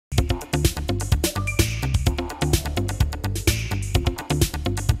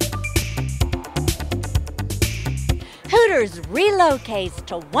Hooters relocates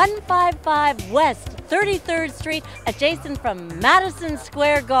to 155 West 33rd Street, adjacent from Madison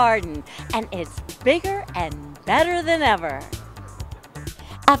Square Garden, and it's bigger and better than ever.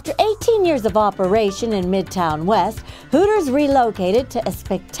 After 18 years of operation in Midtown West, Hooters relocated to a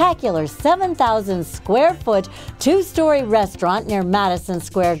spectacular 7,000 square foot, two-story restaurant near Madison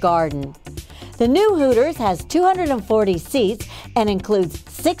Square Garden. The new Hooters has 240 seats and includes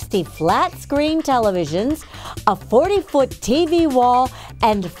 60 flat-screen televisions, a 40-foot TV wall,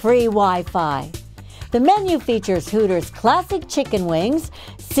 and free Wi-Fi. The menu features Hooters classic chicken wings,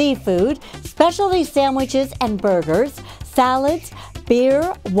 seafood, specialty sandwiches and burgers, salads,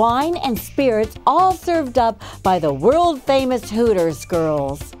 beer, wine, and spirits, all served up by the World Famous Hooters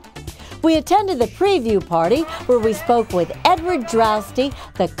Girls. We attended the preview party where we spoke with Edward Drousty,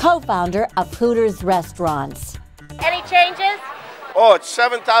 the co-founder of Hooters Restaurants. Any changes? Oh, it's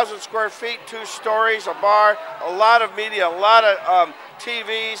 7,000 square feet, 2 stories, a bar, a lot of media, a lot of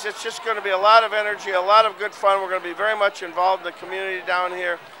TVs. It's just going to be a lot of energy, a lot of good fun. We're going to be very much involved in the community down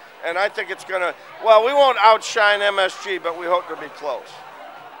here. And I think it's going to, well, we won't outshine MSG, but we hope to be close.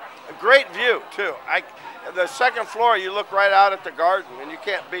 A great view, too. The second floor, you look right out at the garden, and you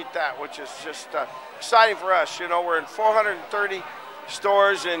can't beat that, which is just exciting for us. You know, we're in 430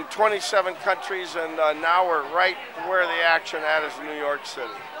 stores in 27 countries, and now we're right where the action at is in New York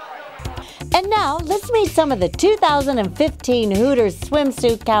City. And now, let's meet some of the 2015 Hooters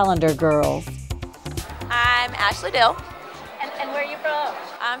swimsuit calendar girls. I'm Ashley Dill. And where are you from?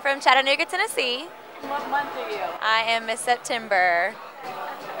 I'm from Chattanooga, Tennessee. What month are you? I am Miss September.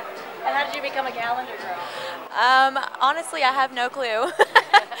 And how did you become a calendar girl? Honestly, I have no clue.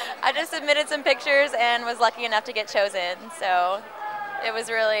 I just submitted some pictures and was lucky enough to get chosen. So it was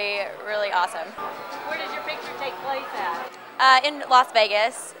really, really awesome. Where does your picture take place at? In Las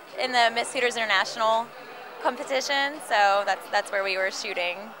Vegas, in the Miss Hooters International competition. So that's where we were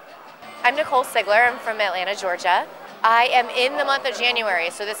shooting. I'm Nicole Sigler. I'm from Atlanta, Georgia. I am in the month of January,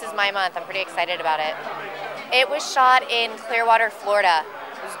 so this is my month. I'm pretty excited about it. It was shot in Clearwater, Florida.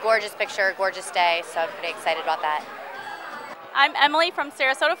 It was a gorgeous picture, gorgeous day, so I'm pretty excited about that. I'm Emily from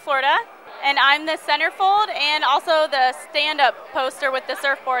Sarasota, Florida, and I'm the centerfold and also the stand-up poster with the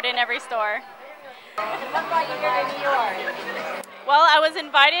surfboard in every store. What brought you here to New York? Well, I was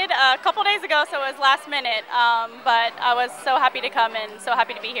invited a couple days ago, so it was last minute, but I was so happy to come and so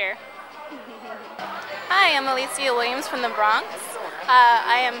happy to be here. Hi, I'm Alicia Williams from the Bronx.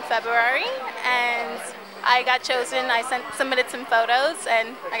 I am February, and I got chosen. I submitted some photos,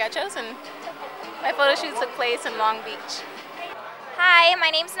 and I got chosen. My photo shoot took place in Long Beach. Hi, my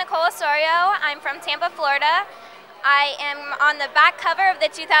name's Nicole Osorio. I'm from Tampa, Florida. I am on the back cover of the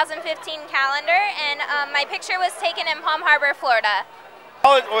 2015 calendar, and my picture was taken in Palm Harbor, Florida.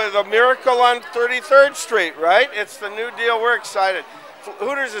 Oh, it was a miracle on 33rd Street, right? It's the new deal. We're excited.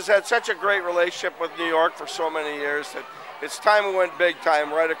 Hooters has had such a great relationship with New York for so many years that it's time we went big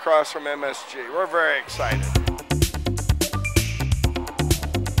time right across from MSG. We're very excited.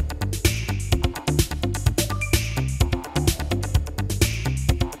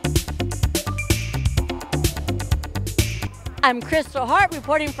 I'm Kristal Hart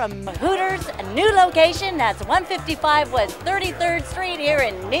reporting from Hooters, a new location that's 155 West 33rd Street here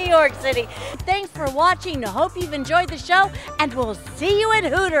in New York City. Thanks for watching. I hope you've enjoyed the show, and we'll see you at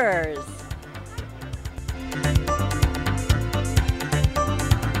Hooters.